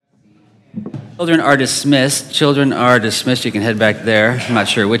Children are dismissed. Children are dismissed. You can head back there. I'm not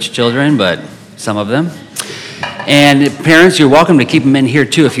sure which children, but some of them. And parents, you're welcome to keep them in here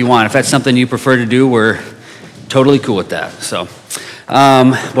too if you want. If that's something you prefer to do, we're totally cool with that. So,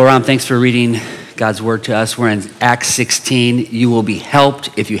 well, Ron, thanks for reading God's word to us. We're in Acts 16. You will be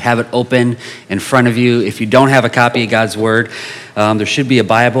helped if you have it open in front of you. If you don't have a copy of God's word, there should be a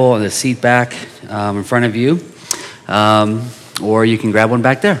Bible on the seat back in front of you, or you can grab one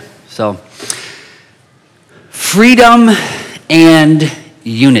back there. So, freedom and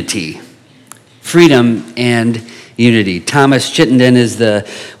unity. Freedom and unity. Thomas Chittenden was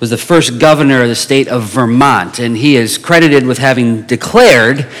the first governor of the state of Vermont, and he is credited with having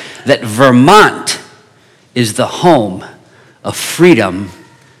declared that Vermont is the home of freedom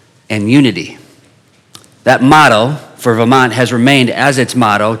and unity. That motto for Vermont has remained as its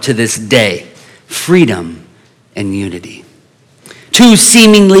motto to this day: freedom and unity. Two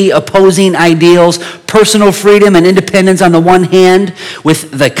seemingly opposing ideals, personal freedom and independence on the one hand,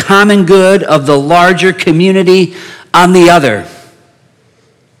 with the common good of the larger community on the other.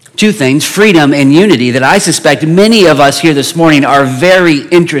 Two things, freedom and unity, that I suspect many of us here this morning are very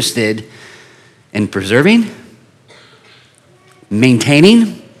interested in preserving,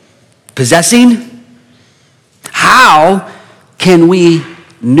 maintaining, possessing. How can we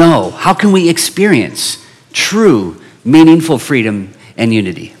know? How can we experience true, meaningful freedom and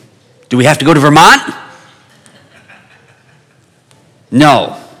unity? Do we have to go to Vermont?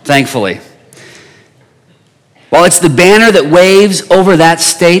 No, thankfully. While it's the banner that waves over that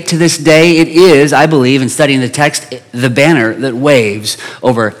state to this day, it is, I believe, in studying the text, the banner that waves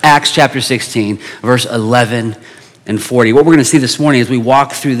over Acts chapter 16, verse 11 and 40. What we're going to see this morning as we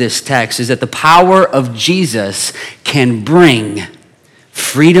walk through this text is that the power of Jesus can bring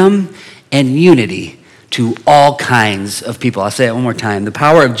freedom and unity to all kinds of people. I'll say it one more time. The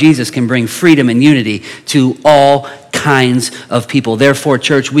power of Jesus can bring freedom and unity to all kinds of people. Therefore,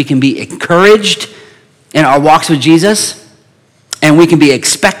 church, we can be encouraged in our walks with Jesus, and we can be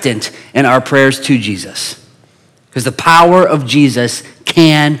expectant in our prayers to Jesus. Because the power of Jesus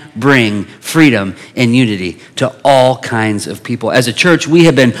can bring freedom and unity to all kinds of people. As a church, we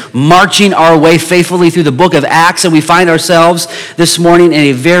have been marching our way faithfully through the book of Acts, and we find ourselves this morning in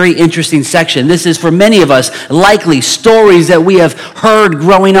a very interesting section. This is, for many of us, likely stories that we have heard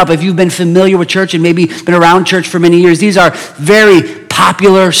growing up. If you've been familiar with church and maybe been around church for many years, these are very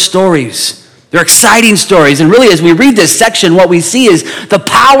popular stories. They're exciting stories. And really, as we read this section, what we see is the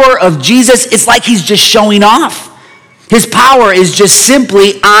power of Jesus. It's like he's just showing off. His power is just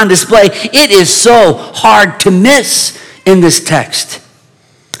simply on display. It is so hard to miss in this text.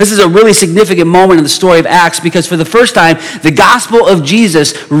 This is a really significant moment in the story of Acts because for the first time, the gospel of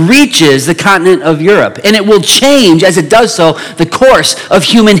Jesus reaches the continent of Europe. And it will change, as it does so, the course of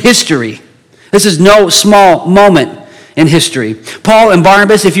human history. This is no small moment in history. Paul and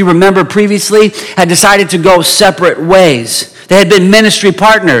Barnabas, if you remember previously, had decided to go separate ways. They had been ministry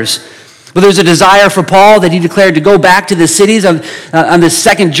partners. But there was a desire for Paul that he declared to go back to the cities on this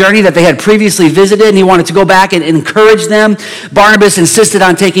second journey that they had previously visited, and he wanted to go back and encourage them. Barnabas insisted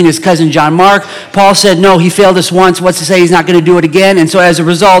on taking his cousin John Mark. Paul said, no, he failed us once. What's to say he's not going to do it again? And so as a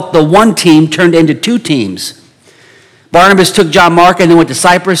result, the one team turned into two teams. Barnabas took John Mark and then went to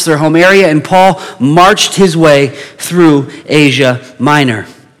Cyprus, their home area, and Paul marched his way through Asia Minor.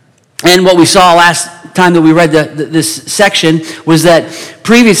 And what we saw last time that we read this section was that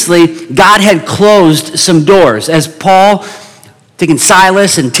previously God had closed some doors. As Paul, taking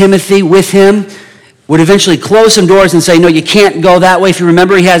Silas and Timothy with him, would eventually close some doors and say, no, you can't go that way. If you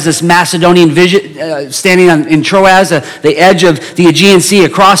remember, he has this Macedonian vision standing in Troas, the edge of the Aegean Sea,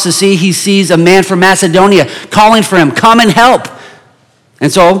 across the sea. He sees a man from Macedonia calling for him, come and help. And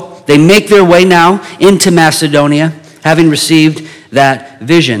so they make their way now into Macedonia, having received that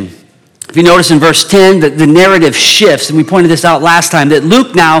vision. If you notice in verse 10, that the narrative shifts, and we pointed this out last time, that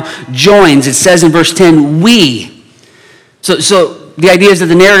Luke now joins. It says in verse 10, we. So the idea is that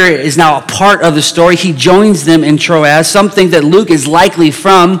the narrator is now a part of the story. He joins them in Troas, something that Luke is likely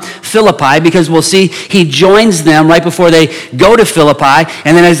from Philippi, because we'll see he joins them right before they go to Philippi,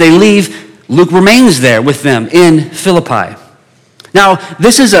 and then as they leave, Luke remains there with them in Philippi. Now,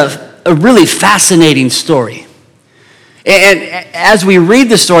 this is a really fascinating story. And as we read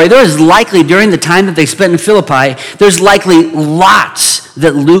the story, there is likely, during the time that they spent in Philippi, there's likely lots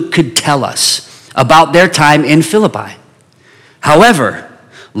that Luke could tell us about their time in Philippi. However,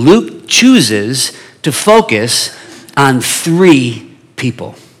 Luke chooses to focus on three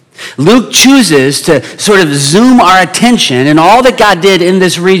people. Luke chooses to sort of zoom our attention and all that God did in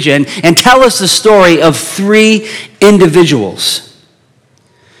this region and tell us the story of three individuals.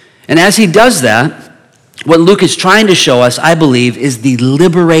 And as he does that, what Luke is trying to show us, I believe, is the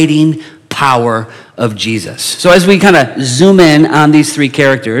liberating power of Jesus. So as we kind of zoom in on these three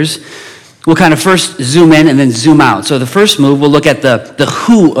characters, we'll kind of first zoom in and then zoom out. So the first move, we'll look at the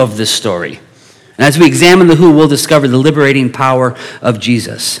who of this story. And as we examine the who, we'll discover the liberating power of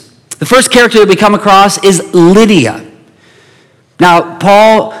Jesus. The first character that we come across is Lydia. Now,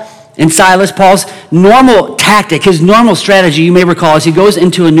 Paul and Silas, Paul's normal tactic, his normal strategy, you may recall, as he goes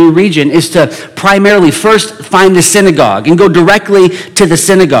into a new region, is to primarily first find the synagogue and go directly to the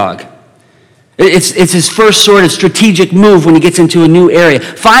synagogue. It's his first sort of strategic move when he gets into a new area.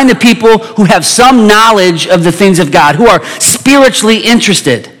 Find the people who have some knowledge of the things of God, who are spiritually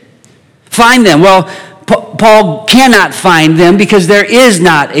interested. Find them. Well, Paul cannot find them because there is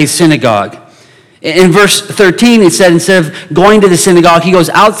not a synagogue. In verse 13, it said instead of going to the synagogue, he goes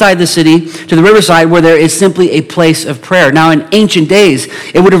outside the city to the riverside where there is simply a place of prayer. Now, in ancient days,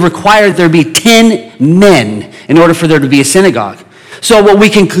 it would have required there be 10 men in order for there to be a synagogue. So what we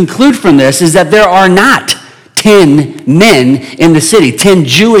can conclude from this is that there are not 10 men in the city, 10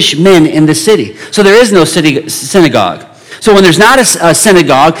 Jewish men in the city. So there is no synagogue. So when there's not a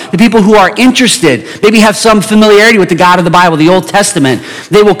synagogue, the people who are interested, maybe have some familiarity with the God of the Bible, the Old Testament,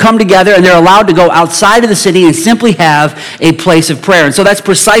 they will come together and they're allowed to go outside of the city and simply have a place of prayer. And so that's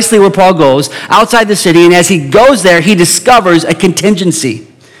precisely where Paul goes, outside the city. And as he goes there, he discovers a contingency,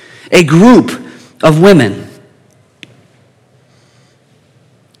 a group of women.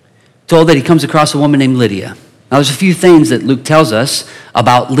 Told that he comes across a woman named Lydia. Now, there's a few things that Luke tells us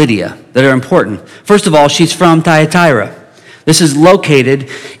about Lydia that are important. First of all, she's from Thyatira. This is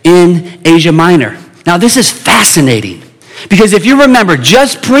located in Asia Minor. Now, this is fascinating because if you remember,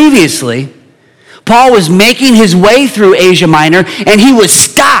 just previously, Paul was making his way through Asia Minor and he was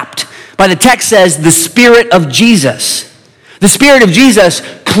stopped by, the text says, the Spirit of Jesus. The Spirit of Jesus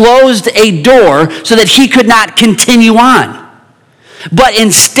closed a door so that he could not continue on. But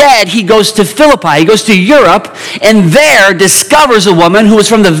instead, he goes to Philippi, he goes to Europe, and there discovers a woman who was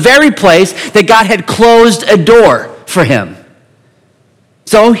from the very place that God had closed a door for him.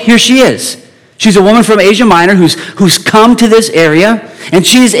 So here she is. She's a woman from Asia Minor who's come to this area, and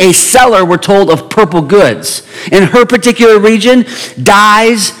she's a seller, we're told, of purple goods. In her particular region,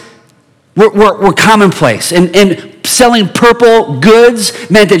 dyes were commonplace, and selling purple goods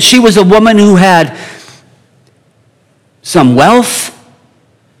meant that she was a woman who had some wealth.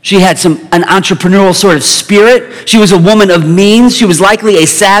 She had an entrepreneurial sort of spirit. She was a woman of means. She was likely a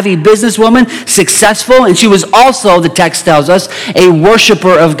savvy businesswoman, successful, and she was also, the text tells us, a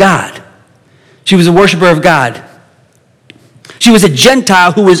worshiper of God. She was a worshiper of God. She was a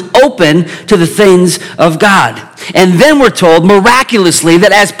Gentile who was open to the things of God. And then we're told, miraculously,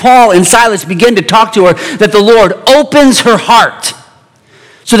 that as Paul and Silas begin to talk to her, that the Lord opens her heart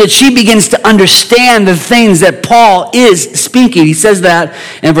so that she begins to understand the things that Paul is speaking. He says that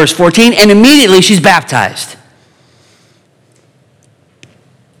in verse 14, and immediately she's baptized.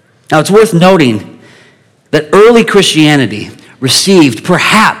 Now, it's worth noting that early Christianity received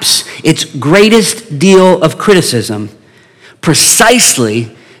perhaps its greatest deal of criticism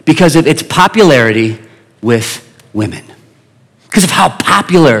precisely because of its popularity with women, because of how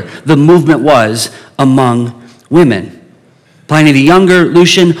popular the movement was among women. Pliny the Younger,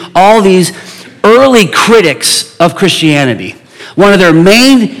 Lucian, all these early critics of Christianity, one of their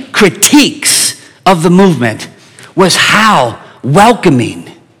main critiques of the movement was how welcoming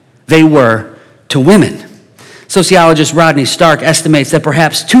they were to women. Sociologist Rodney Stark estimates that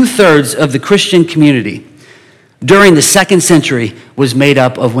perhaps 2/3 of the Christian community during the 2nd century was made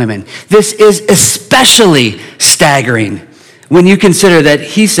up of women. This is especially staggering when you consider that,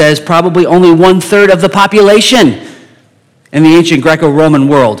 he says, probably only 1/3 of the population in the ancient Greco-Roman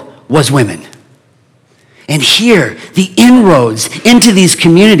world was women. And here, the inroads into these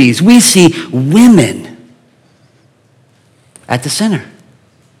communities, we see women at the center.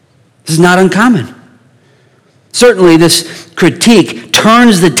 This is not uncommon. Certainly, this critique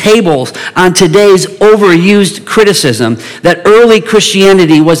turns the tables on today's overused criticism that early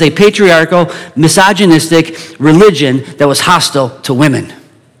Christianity was a patriarchal, misogynistic religion that was hostile to women.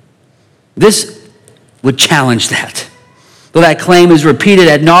 This would challenge that. Though that claim is repeated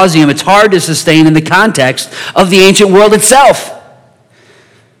ad nauseum, it's hard to sustain in the context of the ancient world itself.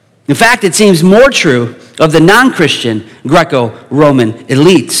 In fact, it seems more true of the non-Christian Greco-Roman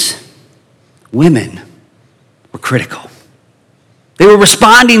elites. Women were critical. They were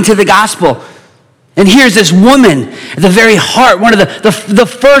responding to the gospel. And here's this woman at the very heart. One of the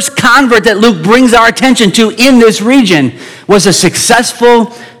first convert that Luke brings our attention to in this region was a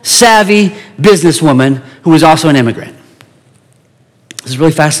successful, savvy businesswoman who was also an immigrant. This is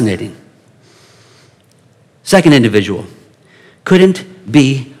really fascinating. Second individual, couldn't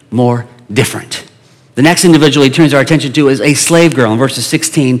be more different. The next individual he turns our attention to is a slave girl in verses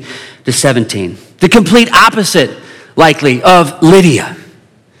 16 to 17. The complete opposite, likely, of Lydia.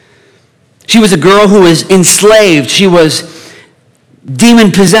 She was a girl who was enslaved. She was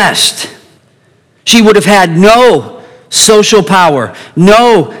demon-possessed. She would have had no social power,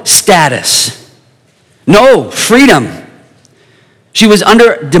 no status, no freedom. She was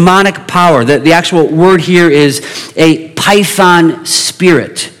under demonic power. The actual word here is a python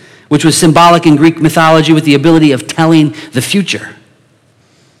spirit, which was symbolic in Greek mythology with the ability of telling the future.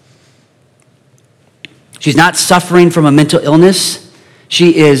 She's not suffering from a mental illness.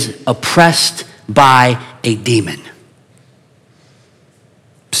 She is oppressed by a demon.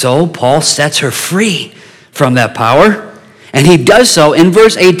 So Paul sets her free from that power, and he does so in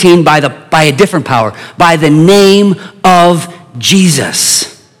verse 18 by a different power, by the name of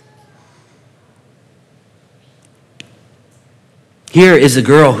Jesus. Here is a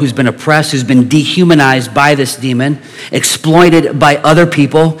girl who's been oppressed, who's been dehumanized by this demon, exploited by other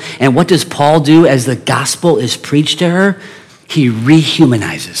people. And what does Paul do as the gospel is preached to her? He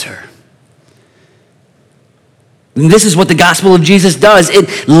rehumanizes her. And this is what the gospel of Jesus does.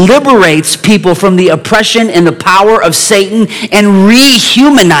 It liberates people from the oppression and the power of Satan and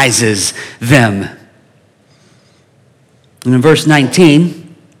rehumanizes them. And in verse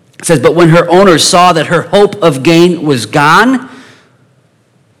 19, it says, but when her owners saw that her hope of gain was gone,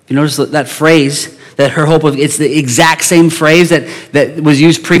 you notice that phrase, that her hope of, it's the exact same phrase that was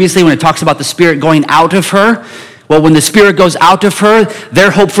used previously when it talks about the spirit going out of her. Well, when the spirit goes out of her,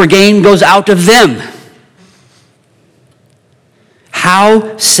 their hope for gain goes out of them.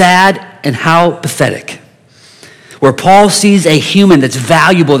 How sad and how pathetic. Where Paul sees a human that's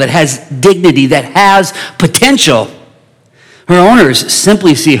valuable, that has dignity, that has potential, her owners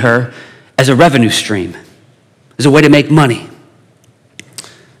simply see her as a revenue stream, as a way to make money.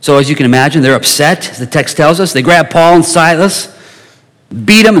 So as you can imagine, they're upset, as the text tells us. They grab Paul and Silas,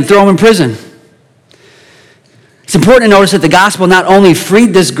 beat them, and throw them in prison. It's important to notice that the gospel not only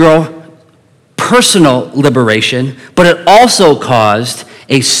freed this girl personal liberation, but it also caused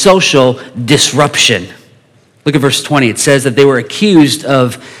a social disruption. Look at verse 20. It says that they were accused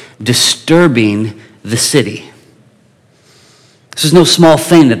of disturbing the city. This is no small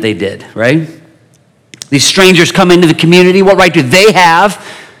thing that they did, right? These strangers come into the community. What right do they have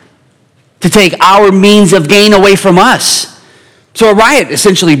to take our means of gain away from us? So a riot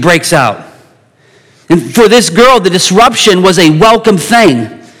essentially breaks out. And for this girl, the disruption was a welcome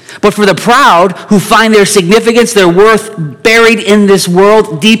thing. But for the proud who find their significance, their worth buried in this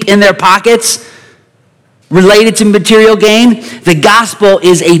world, deep in their pockets, related to material gain, the gospel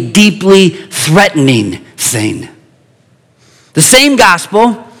is a deeply threatening thing. The same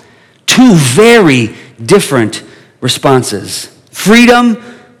gospel, two very different responses. Freedom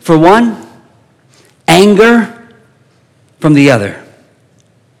for one, anger from the other.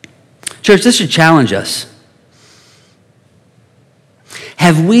 Church, this should challenge us.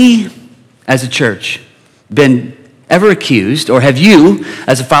 Have we, as a church, been ever accused, or have you,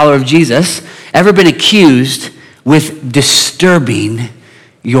 as a follower of Jesus, ever been accused with disturbing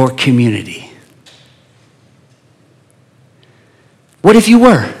your community? What if you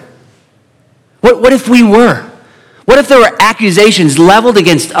were? What if we were? What if there were accusations leveled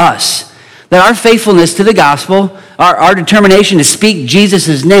against us that our faithfulness to the gospel, our determination to speak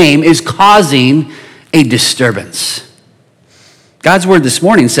Jesus' name is causing a disturbance? God's word this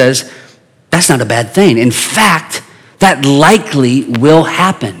morning says that's not a bad thing. In fact, that likely will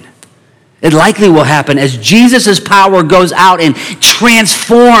happen. It likely will happen as Jesus' power goes out and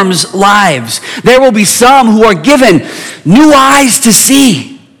transforms lives. There will be some who are given new eyes to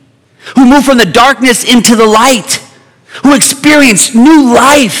see, who move from the darkness into the light, who experience new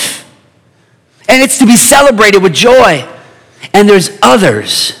life. And it's to be celebrated with joy. And there's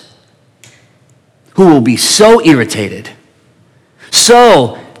others who will be so irritated,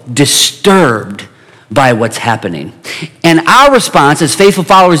 so disturbed by what's happening. And our response as faithful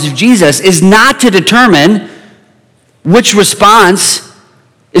followers of Jesus is not to determine which response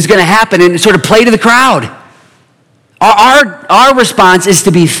is going to happen and sort of play to the crowd. Our response is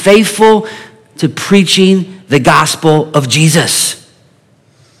to be faithful to preaching the gospel of Jesus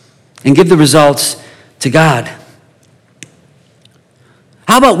and give the results to God.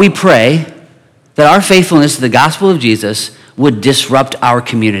 How about we pray that our faithfulness to the gospel of Jesus would disrupt our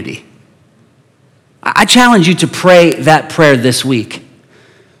community? I challenge you to pray that prayer this week.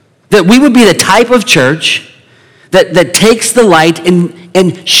 That we would be the type of church that takes the light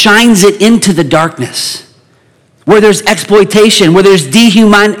and shines it into the darkness. where there's exploitation, where there's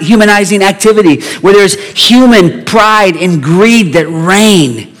dehumanizing activity, where there's human pride and greed that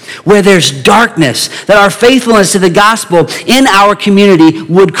reign, where there's darkness, that our faithfulness to the gospel in our community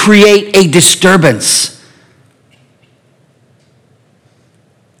would create a disturbance.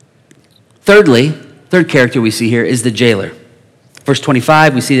 Thirdly, third character we see here is the jailer. Verse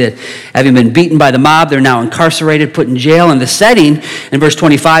 25, we see that having been beaten by the mob, they're now incarcerated, put in jail. And the setting in verse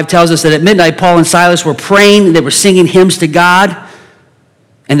 25 tells us that at midnight, Paul and Silas were praying, they were singing hymns to God,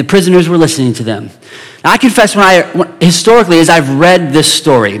 and the prisoners were listening to them. Now, I confess, historically, as I've read this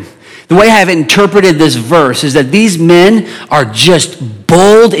story, the way I've interpreted this verse is that these men are just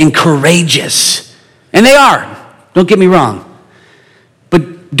bold and courageous. And they are, don't get me wrong.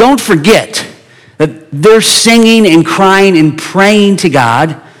 But don't forget that their singing and crying and praying to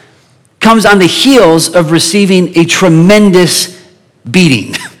God comes on the heels of receiving a tremendous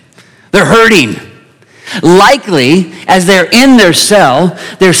beating. They're hurting. Likely, as they're in their cell,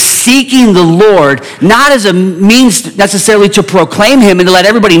 they're seeking the Lord, not as a means necessarily to proclaim him and to let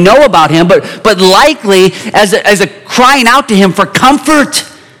everybody know about him, but likely as a crying out to him for comfort,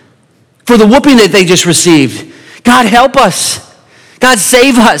 for the whooping that they just received. God, help us. God,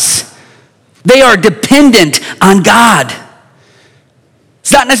 save us. They are dependent on God.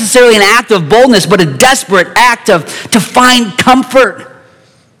 It's not necessarily an act of boldness, but a desperate act to find comfort,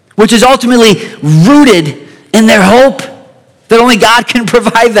 which is ultimately rooted in their hope that only God can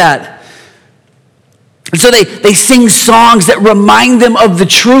provide that. And so they sing songs that remind them of the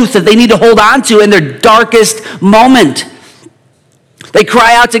truth that they need to hold on to in their darkest moment. They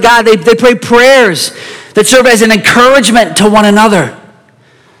cry out to God. They pray prayers that serve as an encouragement to one another.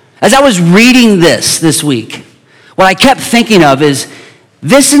 As I was reading this week, what I kept thinking of is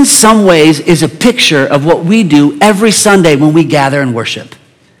this in some ways is a picture of what we do every Sunday when we gather and worship.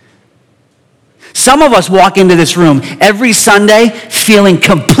 Some of us walk into this room every Sunday feeling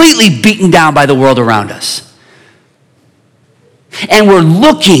completely beaten down by the world around us. And we're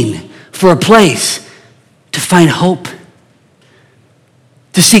looking for a place to find hope,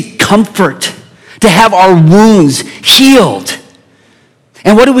 to seek comfort, to have our wounds healed.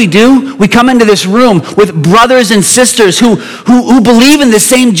 And what do? We come into this room with brothers and sisters who believe in the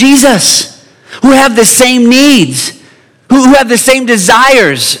same Jesus, who have the same needs, who have the same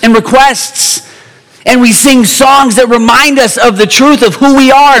desires and requests. And we sing songs that remind us of the truth of who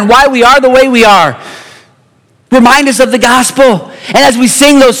we are and why we are the way we are. Remind us of the gospel. And as we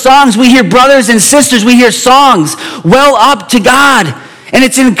sing those songs, we hear brothers and sisters, we hear songs well up to God. And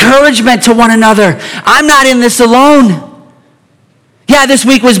it's encouragement to one another. I'm not in this alone. Yeah, this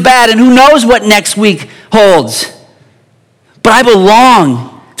week was bad, and who knows what next week holds. But I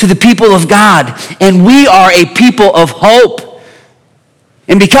belong to the people of God, and we are a people of hope.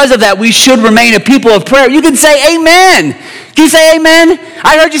 And because of that, we should remain a people of prayer. You can say amen. Can you say amen?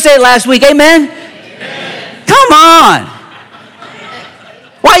 I heard you say it last week. Amen? Amen. Come on.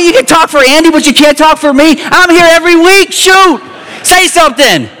 Why you can talk for Andy, but you can't talk for me? I'm here every week. Shoot. Say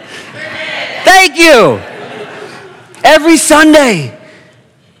something. Thank you. Every Sunday,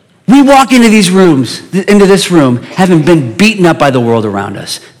 we walk into these rooms, into this room, having been beaten up by the world around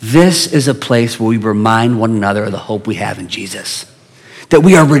us. This is a place where we remind one another of the hope we have in Jesus. That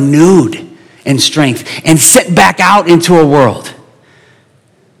we are renewed in strength and sent back out into a world.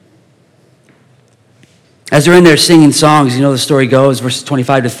 As they're in there singing songs, you know the story goes, verses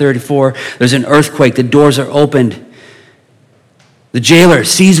 25 to 34, there's an earthquake, the doors are opened. The jailer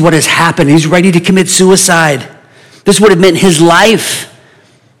sees what has happened. He's ready to commit suicide. This would have meant his life.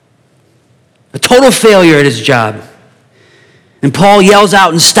 A total failure at his job. And Paul yells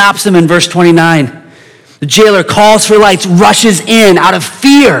out and stops them in verse 29. The jailer calls for lights, rushes in out of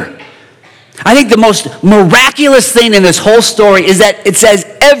fear. I think the most miraculous thing in this whole story is that it says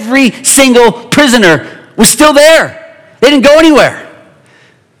every single prisoner was still there. They didn't go anywhere.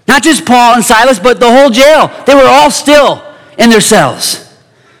 Not just Paul and Silas, but the whole jail. They were all still in their cells.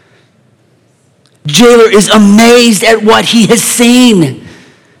 Jailer is amazed at what he has seen.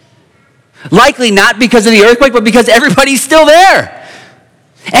 Likely not because of the earthquake, but because everybody's still there.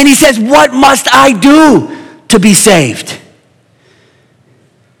 And he says, what must I do to be saved?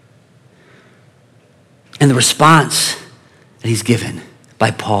 And the response that he's given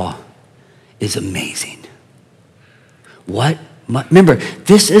by Paul is amazing. Remember,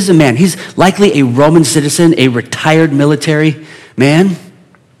 this is a man. He's likely a Roman citizen, a retired military man.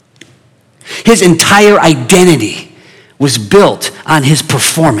 His entire identity was built on his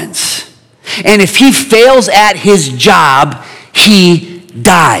performance. And if he fails at his job, he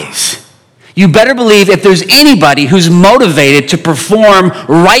dies. You better believe if there's anybody who's motivated to perform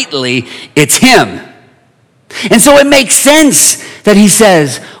rightly, it's him. And so it makes sense that he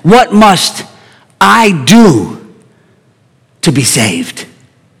says, what must I do to be saved?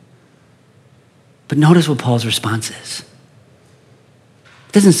 But notice what Paul's response is.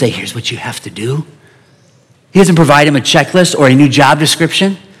 It doesn't say, here's what you have to do. He doesn't provide him a checklist or a new job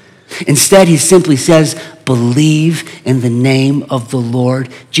description. Instead, he simply says, believe in the name of the Lord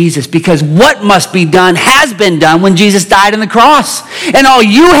Jesus. Because what must be done has been done when Jesus died on the cross. And all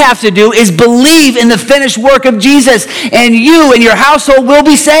you have to do is believe in the finished work of Jesus, and you and your household will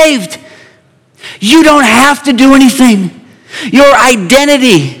be saved. You don't have to do anything. Your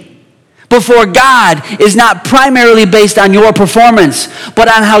identity before God is not primarily based on your performance, but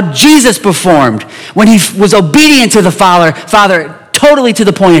on how Jesus performed when he was obedient to the Father totally to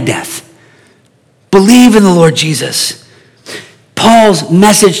the point of death. Believe in the Lord Jesus. Paul's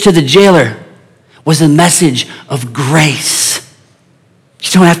message to the jailer was a message of grace.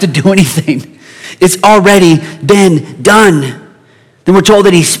 You don't have to do anything. It's already been done. Then we're told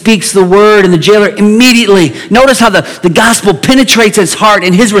that he speaks the word, and the jailer immediately, notice how the gospel penetrates his heart,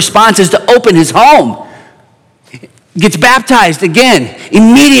 and his response is to open his home. Gets baptized again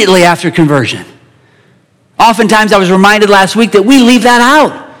immediately after conversion. Oftentimes, I was reminded last week that we leave that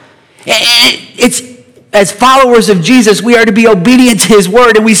out. It's, as followers of Jesus, we are to be obedient to his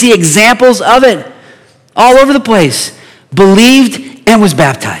word, and we see examples of it all over the place. Believed and was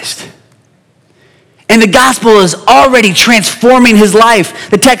baptized. And the gospel is already transforming his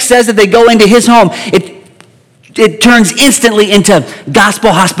life. The text says that they go into his home. It turns instantly into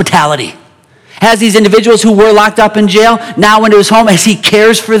gospel hospitality. Has these individuals who were locked up in jail now into his home as he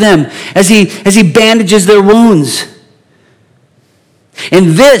cares for them, as he bandages their wounds. And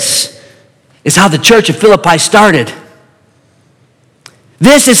this is how the church of Philippi started.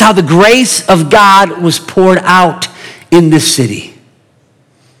 This is how the grace of God was poured out in this city.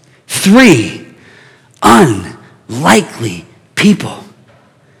 3 unlikely people.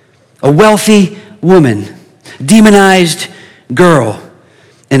 A wealthy woman, demonized girl,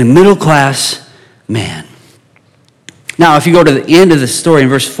 and a middle-class man. Now, if you go to the end of the story in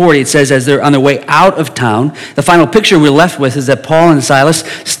verse 40, it says, as they're on their way out of town, the final picture we're left with is that Paul and Silas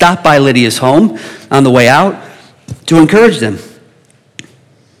stopped by Lydia's home on the way out to encourage them.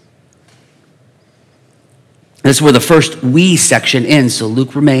 This is where the first we section ends, so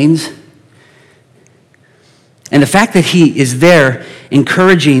Luke remains. And the fact that he is there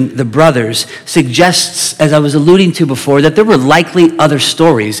encouraging the brothers suggests, as I was alluding to before, that there were likely other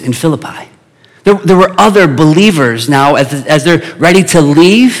stories in Philippi. There were other believers now as they're ready to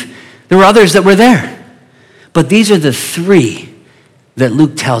leave. There were others that were there. But these are the 3 that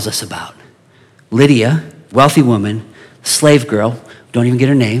Luke tells us about. Lydia, wealthy woman, slave girl, don't even get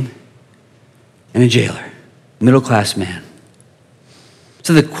her name, and a jailer, middle-class man.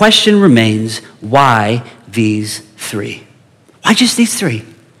 So the question remains, why these 3? Why just these 3?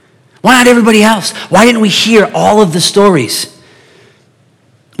 Why not everybody else? Why didn't we hear all of the stories?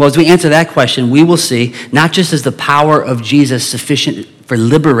 Well, as we answer that question, we will see not just is the power of Jesus sufficient for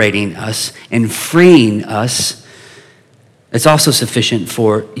liberating us and freeing us, it's also sufficient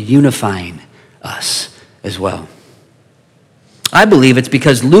for unifying us as well. I believe it's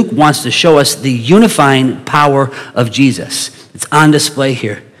because Luke wants to show us the unifying power of Jesus. It's on display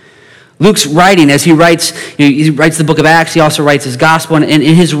here. Luke's writing, as he writes the book of Acts, he also writes his gospel, and in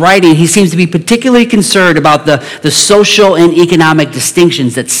his writing, he seems to be particularly concerned about the social and economic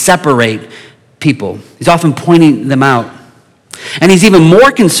distinctions that separate people. He's often pointing them out. And he's even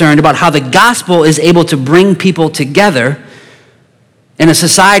more concerned about how the gospel is able to bring people together in a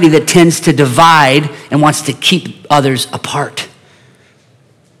society that tends to divide and wants to keep others apart.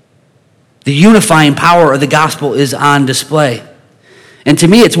 The unifying power of the gospel is on display. And to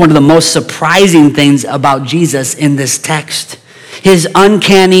me, it's one of the most surprising things about Jesus in this text. His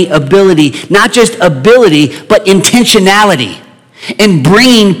uncanny ability, not just ability, but intentionality in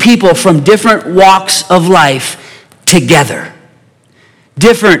bringing people from different walks of life together.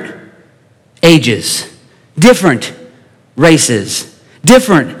 Different ages, different races,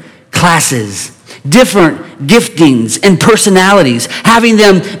 different classes, different giftings and personalities, having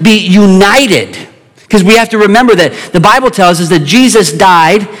them be united. Because we have to remember that the Bible tells us that Jesus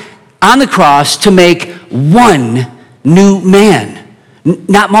died on the cross to make one new man.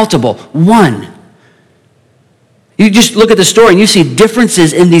 Not multiple, one. You just look at the story and you see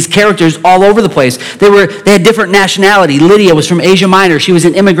differences in these characters all over the place. They had different nationality. Lydia was from Asia Minor. She was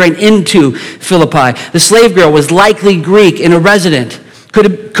an immigrant into Philippi. The slave girl was likely Greek and a resident. Could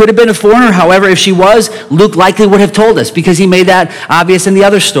have been a foreigner. However, if she was, Luke likely would have told us because he made that obvious in the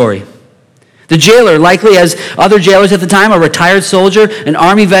other story. The jailer, likely as other jailers at the time, a retired soldier, an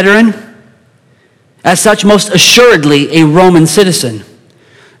army veteran. As such, most assuredly a Roman citizen.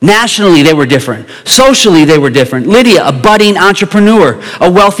 Nationally, they were different. Socially, they were different. Lydia, a budding entrepreneur, a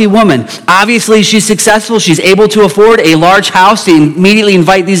wealthy woman. Obviously, she's successful. She's able to afford a large house to immediately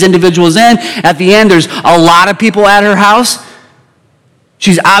invite these individuals in. At the end, there's a lot of people at her house.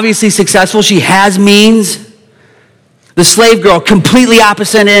 She's obviously successful. She has means. The slave girl, completely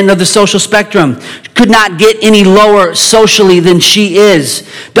opposite end of the social spectrum, could not get any lower socially than she is.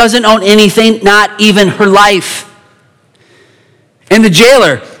 Doesn't own anything, not even her life. And the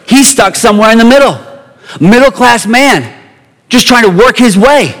jailer, he's stuck somewhere in the middle. Middle-class man, just trying to work his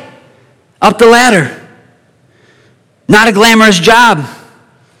way up the ladder. Not a glamorous job.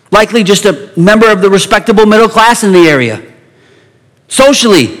 Likely just a member of the respectable middle class in the area.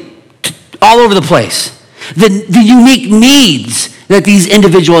 Socially, all over the place. The unique needs that these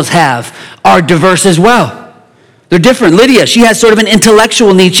individuals have are diverse as well. They're different. Lydia, she has sort of an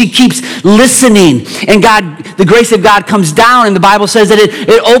intellectual need. She keeps listening. And God, the grace of God comes down, and the Bible says that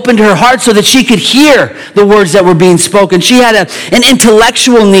it opened her heart so that she could hear the words that were being spoken. She had an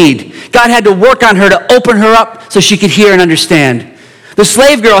intellectual need. God had to work on her to open her up so she could hear and understand. The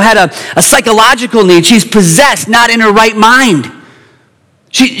slave girl had a psychological need. She's possessed, not in her right mind.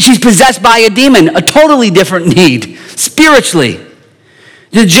 She's possessed by a demon, a totally different need, spiritually.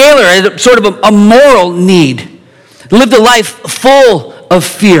 The jailer had sort of a moral need. Lived a life full of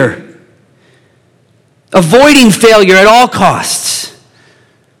fear, avoiding failure at all costs.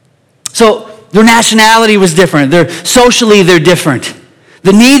 So their nationality was different. Socially, they're different.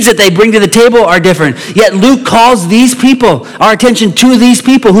 The needs that they bring to the table are different. Yet Luke calls these people, our attention to these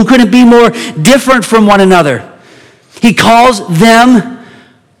people who couldn't be more different from one another. He calls them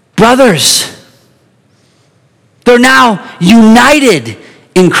brothers. They're now united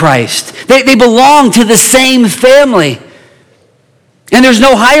in Christ. They belong to the same family. And there's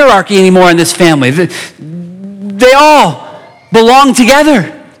no hierarchy anymore in this family. They all belong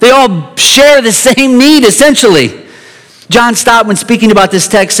together. They all share the same need, essentially. John Stott, when speaking about this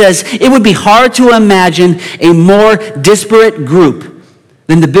text, says, it would be hard to imagine a more disparate group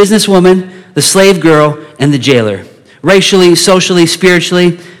than the businesswoman, the slave girl, and the jailer. Racially, socially,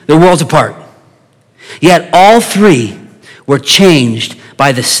 spiritually, they're worlds apart. Yet all three were changed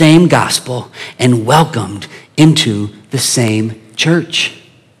by the same gospel and welcomed into the same church.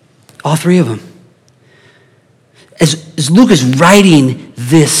 All three of them. As Luke is writing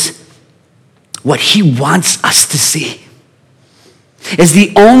this, what he wants us to see is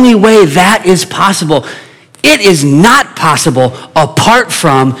the only way that is possible. It is not possible apart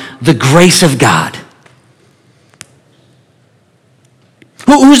from the grace of God.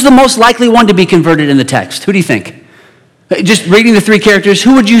 Who's the most likely one to be converted in the text? Who do you think? Just reading the three characters,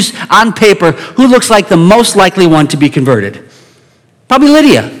 who would use on paper, who looks like the most likely one to be converted? Probably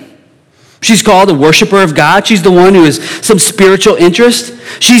Lydia. She's called a worshiper of God. She's the one who has some spiritual interest.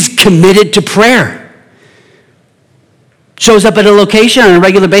 She's committed to prayer. Shows up at a location on a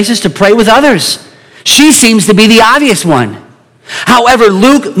regular basis to pray with others. She seems to be the obvious one. However,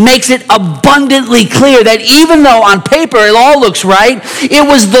 Luke makes it abundantly clear that even though on paper it all looks right, it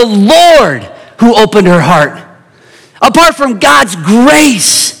was the Lord who opened her heart. Apart from God's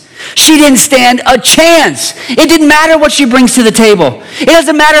grace, she didn't stand a chance. It didn't matter what she brings to the table. It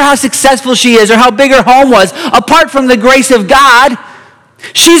doesn't matter how successful she is or how big her home was. Apart from the grace of God,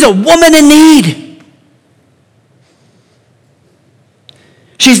 she's a woman in need.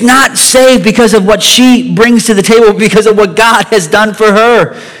 She's not saved because of what she brings to the table, because of what God has done for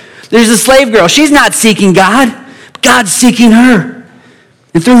her. There's a slave girl. She's not seeking God. God's seeking her.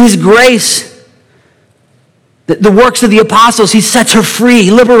 And through his grace, the works of the apostles, he sets her free,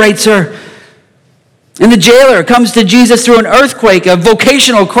 liberates her. And the jailer comes to Jesus through an earthquake, a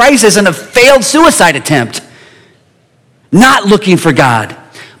vocational crisis, and a failed suicide attempt. Not looking for God,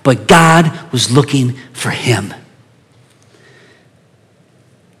 but God was looking for him.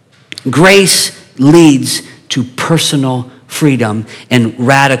 Grace leads to personal freedom and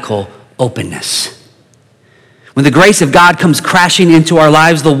radical openness. When the grace of God comes crashing into our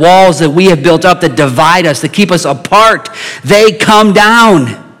lives, the walls that we have built up that divide us, that keep us apart, they come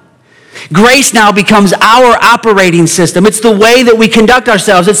down. Grace now becomes our operating system. It's the way that we conduct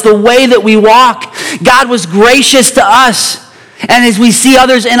ourselves. It's the way that we walk. God was gracious to us. And as we see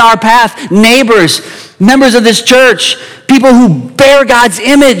others in our path, neighbors, members of this church, people who bear God's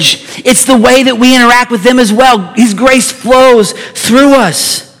image, it's the way that we interact with them as well. His grace flows through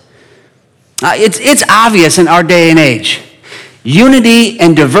us. It's obvious in our day and age. Unity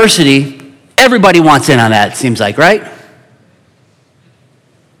and diversity, everybody wants in on that, it seems like, right?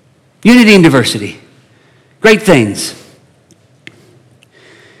 Unity and diversity. Great things.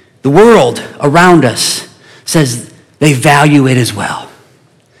 The world around us says they value it as well.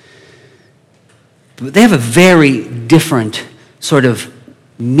 But they have a very different sort of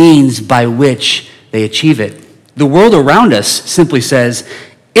means by which they achieve it. The world around us simply says,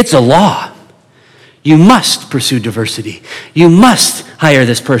 it's a law. You must pursue diversity. You must hire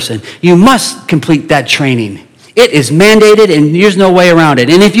this person. You must complete that training. It is mandated and there's no way around it.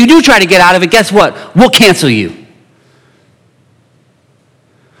 And if you do try to get out of it, guess what? We'll cancel you.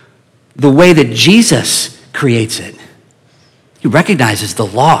 The way that Jesus creates it, he recognizes the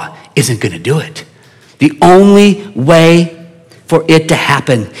law isn't going to do it. The only way for it to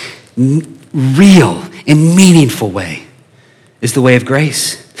happen, real and meaningful way, is the way of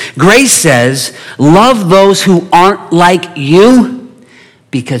grace. Grace says, love those who aren't like you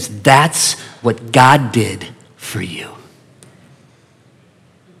because that's what God did for you.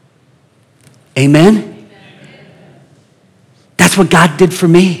 Amen? That's what God did for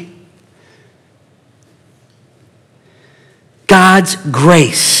me. God's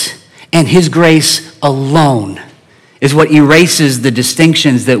grace and his grace alone is what erases the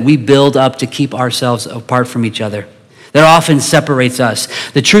distinctions that we build up to keep ourselves apart from each other. That often separates us.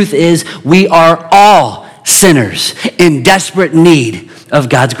 The truth is, we are all sinners in desperate need of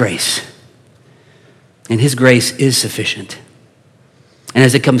God's grace. And his grace is sufficient. And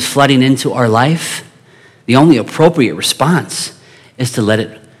as it comes flooding into our life, the only appropriate response is to let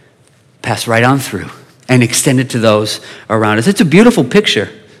it pass right on through and extend it to those around us. It's a beautiful picture,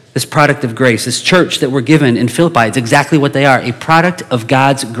 this product of grace, this church that we're given in Philippi. It's exactly what they are, a product of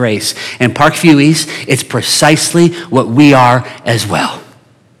God's grace. And Parkview East, it's precisely what we are as well.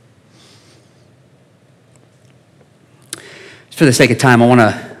 For the sake of time, I want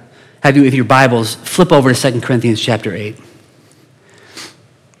to have you, with your Bibles, flip over to 2 Corinthians chapter 8.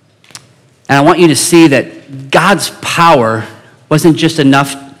 And I want you to see that God's power wasn't just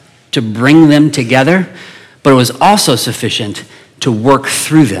enough to bring them together, but it was also sufficient to work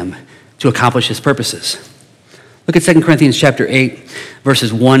through them to accomplish his purposes. Look at 2 Corinthians chapter 8,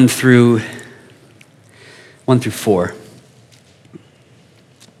 verses 1 through 4.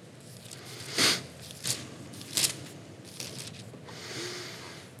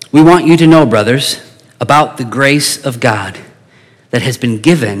 We want you to know, brothers, about the grace of God that has been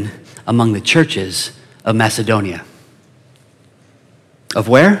given among the churches of Macedonia. Of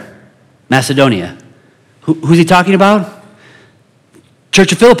where? Macedonia. Who's he talking about?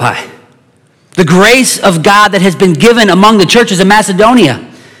 Church of Philippi. The grace of God that has been given among the churches of Macedonia.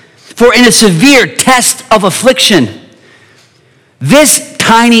 For in a severe test of affliction, this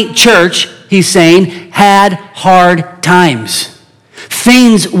tiny church, he's saying, had hard times.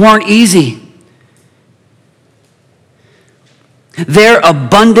 Things weren't easy. Their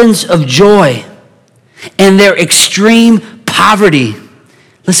abundance of joy and their extreme poverty.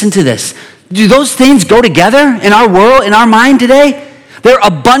 Listen to this. Do those things go together in our world, in our mind today? Their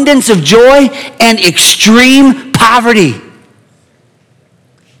abundance of joy and extreme poverty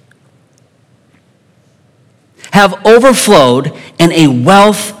have overflowed in a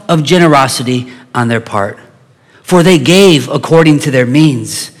wealth of generosity on their part. For they gave according to their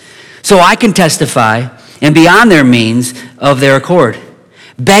means. So I can testify, and beyond their means, of their accord,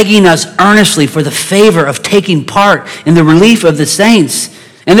 begging us earnestly for the favor of taking part in the relief of the saints.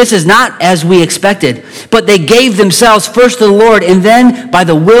 And this is not as we expected, but they gave themselves first to the Lord, and then by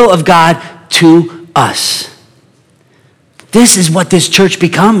the will of God to us. This is what this church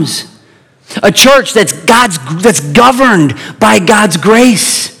becomes. A church that's governed by God's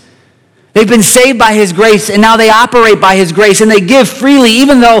grace. They've been saved by his grace, and now they operate by his grace, and they give freely,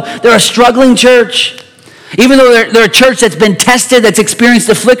 even though they're a struggling church. Even though they're a church that's been tested, that's experienced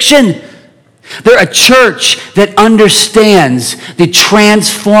affliction. They're a church that understands the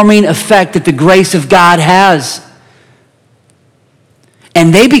transforming effect that the grace of God has.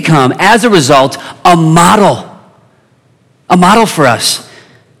 And they become, as a result, a model for us.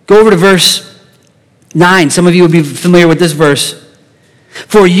 Go over to verse 9. Some of you would be familiar with this verse.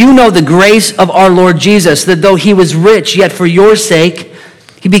 For you know the grace of our Lord Jesus, that though he was rich, yet for your sake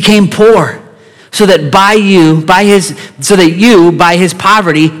he became poor, so that you by his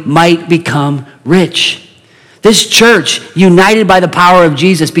poverty might become rich. This church, united by the power of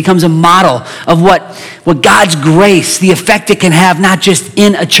Jesus, becomes a model of what God's grace, the effect it can have, not just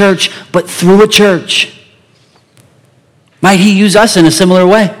in a church, but through a church. Might he use us in a similar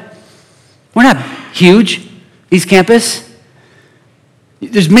way? We're not huge, East Campus.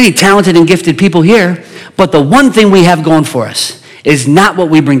 There's many talented and gifted people here, but the one thing we have going for us is not what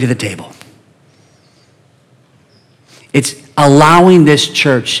we bring to the table. It's allowing this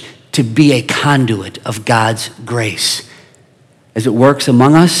church to be a conduit of God's grace as it works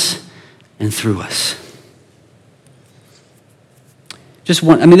among us and through us.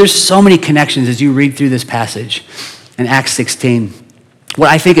 There's so many connections as you read through this passage in Acts 16. What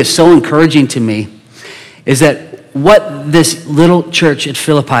I think is so encouraging to me is that what this little church at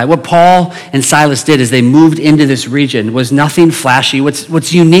Philippi, what Paul and Silas did as they moved into this region was nothing flashy.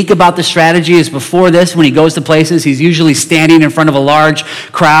 What's unique about the strategy is before this, when he goes to places, he's usually standing in front of a large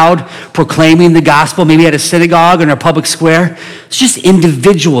crowd proclaiming the gospel, maybe at a synagogue or in a public square. It's just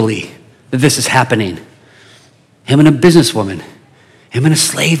individually that this is happening. Him and a businesswoman, him and a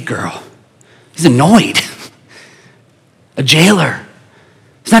slave girl. He's annoyed. A jailer.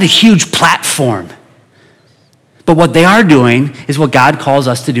 It's not a huge platform. But what they are doing is what God calls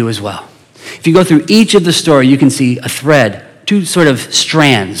us to do as well. If you go through each of the story, you can see a thread, two sort of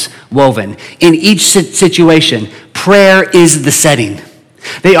strands woven. In each situation, prayer is the setting.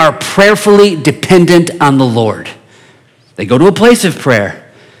 They are prayerfully dependent on the Lord. They go to a place of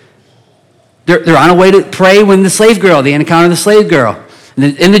prayer. They're on a way to pray when they encounter the slave girl.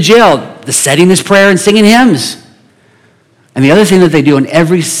 In the jail, the setting is prayer and singing hymns. And the other thing that they do in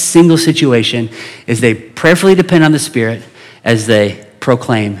every single situation is they prayerfully depend on the Spirit as they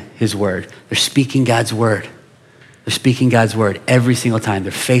proclaim his word. They're speaking God's word. They're speaking God's word every single time.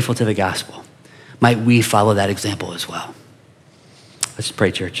 They're faithful to the gospel. Might we follow that example as well? Let's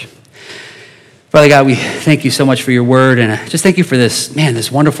pray, church. Father God, we thank you so much for your word, and just thank you for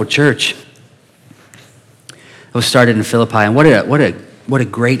this wonderful church that was started in Philippi. And what a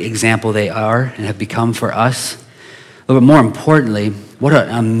great example they are and have become for us. But more importantly, what an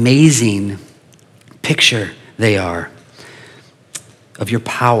amazing picture they are of your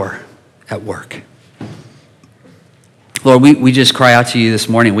power at work. Lord, we just cry out to you this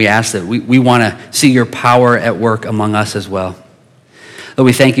morning. We ask that we want to see your power at work among us as well. Lord,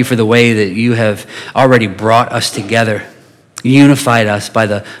 we thank you for the way that you have already brought us together, unified us by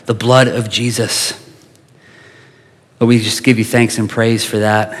the blood of Jesus. Lord, we just give you thanks and praise for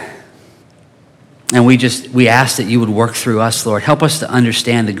that. And we ask that you would work through us, Lord. Help us to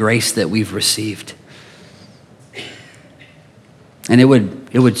understand the grace that we've received. And it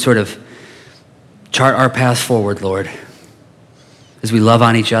would sort of chart our path forward, Lord, as we love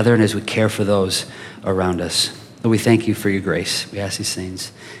on each other and as we care for those around us. Lord, we thank you for your grace. We ask these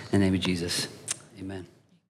things in the name of Jesus. Amen.